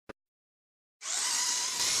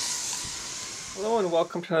Hello and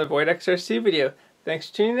welcome to another Void XRC video. Thanks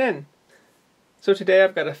for tuning in. So today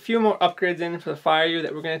I've got a few more upgrades in for the Feiyue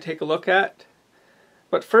that we're going to take a look at.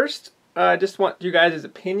 But first, I just want you guys'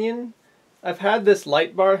 opinion. I've had this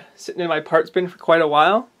light bar sitting in my parts bin for quite a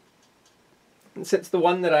while. And since the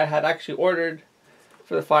one that I had actually ordered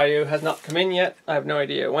for the Feiyue has not come in yet, I have no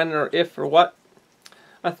idea when or if or what.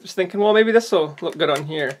 I was thinking, well, maybe this will look good on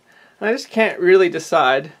here. And I just can't really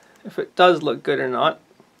decide if it does look good or not.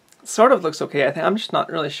 It sort of looks okay, I think. I'm just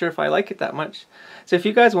not really sure if I like it that much. So if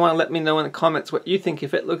you guys want to let me know in the comments what you think,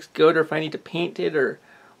 if it looks good or if I need to paint it or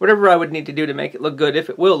whatever I would need to do to make it look good, if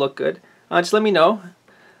it will look good, just let me know.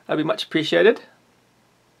 That'd be much appreciated.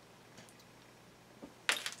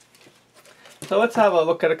 So let's have a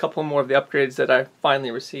look at a couple more of the upgrades that I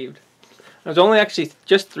finally received. There's only actually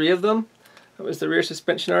just 3 of them. It was the rear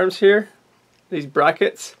suspension arms here, these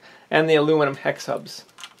brackets, and the aluminum hex hubs.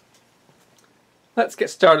 Let's get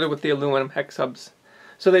started with the aluminum hex hubs.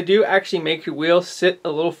 So they do actually make your wheel sit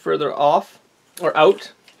a little further off or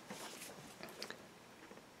out.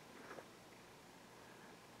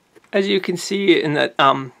 As you can see in that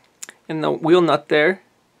in the wheel nut there,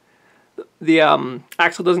 the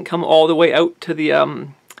axle doesn't come all the way out to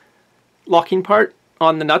the locking part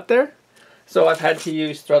on the nut there. So I've had to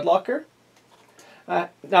use thread locker.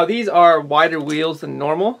 Now these are wider wheels than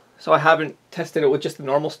normal, so I haven't tested it with just the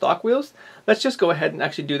normal stock wheels. Let's just go ahead and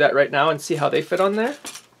actually do that right now and see how they fit on there.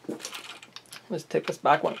 Let's take this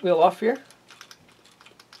back one wheel off here.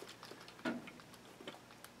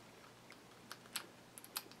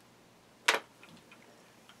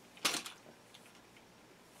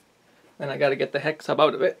 Then I got to get the hex hub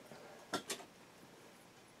out of it.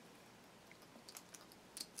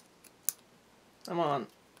 Come on.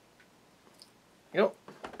 Yep.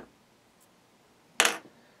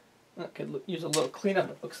 I could use a little cleanup,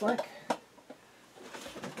 it looks like.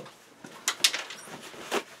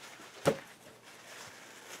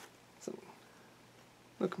 So,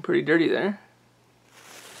 looking pretty dirty there.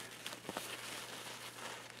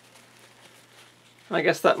 I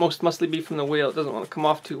guess that mostly be from the wheel. It doesn't want to come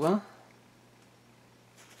off too well.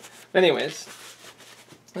 Anyways,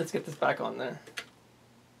 let's get this back on there.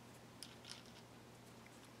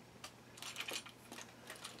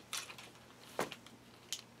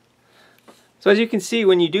 So as you can see,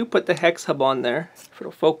 when you do put the hex hub on there, if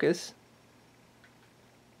it'll focus,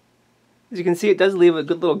 as you can see, it does leave a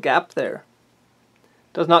good little gap there.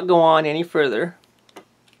 It does not go on any further.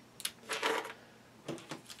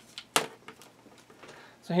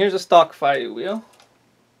 So here's a stock Feiyue wheel.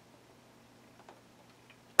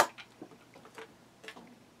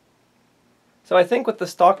 So I think with the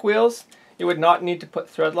stock wheels, you would not need to put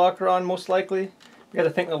thread locker on, most likely. Because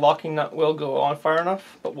I think the locking nut will go on far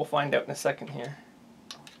enough, but we'll find out in a second here.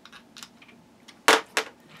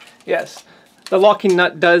 Yes, the locking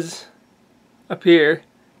nut does appear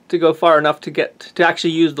to go far enough to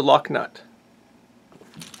actually use the lock nut.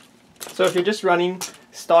 So if you're just running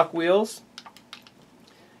stock wheels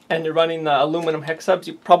and you're running the aluminum hex hubs,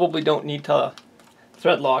 you probably don't need to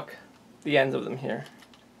thread lock the ends of them here.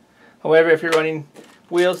 However, if you're running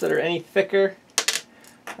wheels that are any thicker,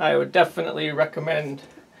 I would definitely recommend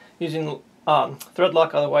using thread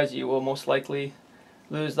lock, otherwise you will most likely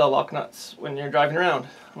lose the lock nuts when you're driving around,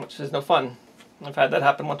 which is no fun. I've had that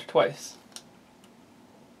happen once or twice.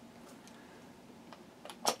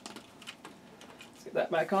 Let's get that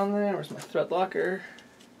back on there. Where's my thread locker?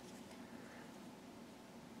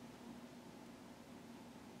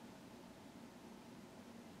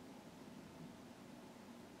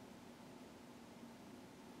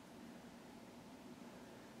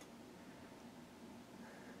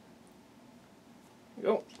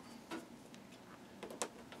 Go.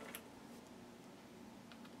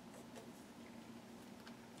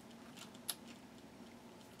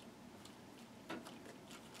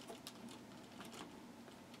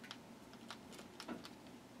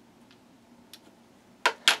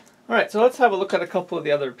 Alright, so let's have a look at a couple of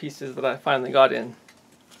the other pieces that I finally got in.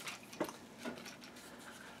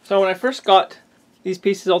 So when I first got these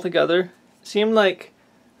pieces all together, it seemed like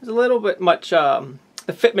there's a little bit much,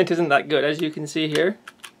 the fitment isn't that good, as you can see here.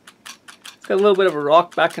 It's got a little bit of a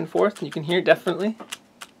rock back and forth, and you can hear it definitely.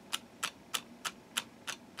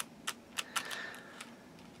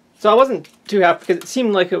 So I wasn't too happy because it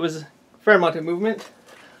seemed like it was a fair amount of movement.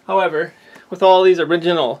 However, with all these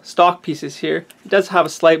original stock pieces here, it does have a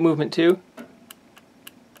slight movement too.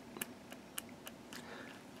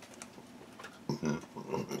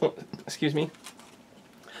 Oh, excuse me.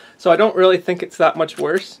 So I don't really think it's that much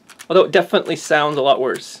worse, although it definitely sounds a lot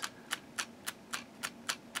worse.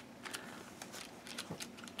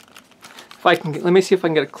 If I can, let me see if I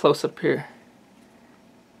can get a close up here.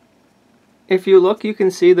 if you look, you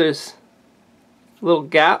can see there's a little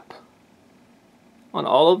gap on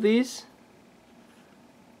all of these,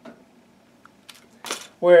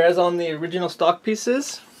 whereas on the original stock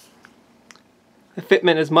pieces the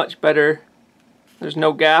fitment is much better. There's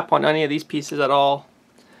no gap on any of these pieces at all.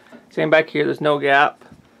 Same back here, there's no gap.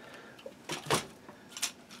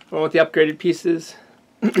 Well, with the upgraded pieces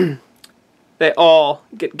they all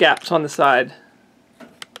get gaps on the side,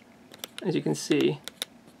 as you can see.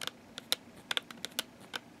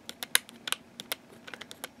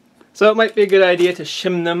 So it might be a good idea to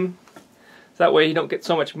shim them, so that way you don't get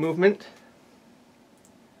so much movement.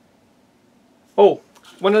 Oh,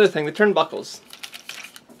 one other thing, the turnbuckles.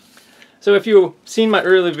 So if you've seen my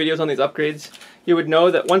earlier videos on these upgrades, you would know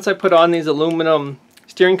that once I put on these aluminum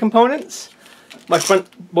steering components,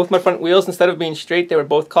 both my front wheels, instead of being straight, they were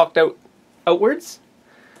both cocked outwards.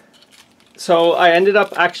 So I ended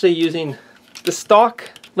up actually using the stock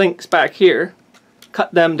links back here,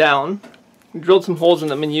 cut them down, drilled some holes in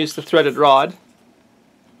them, and used the threaded rod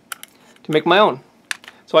to make my own,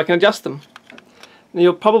 so I can adjust them. And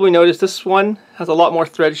you'll probably notice this one has a lot more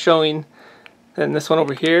thread showing than this one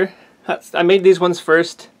over here. I made these ones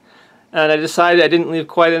first, and I decided I didn't leave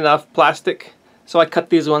quite enough plastic, so I cut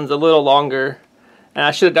these ones a little longer. And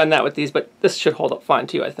I should have done that with these, but this should hold up fine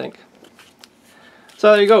too, I think.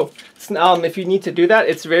 So there you go. If you need to do that,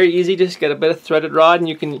 it's very easy. Just get a bit of threaded rod, and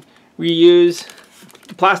you can reuse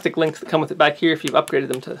the plastic links that come with it back here if you've upgraded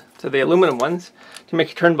them to the aluminum ones to make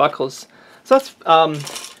your turnbuckles. So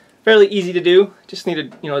that's fairly easy to do. Just need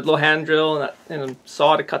a little hand drill and a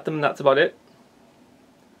saw to cut them, and that's about it.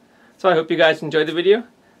 So I hope you guys enjoyed the video.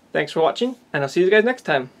 Thanks for watching, and I'll see you guys next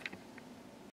time.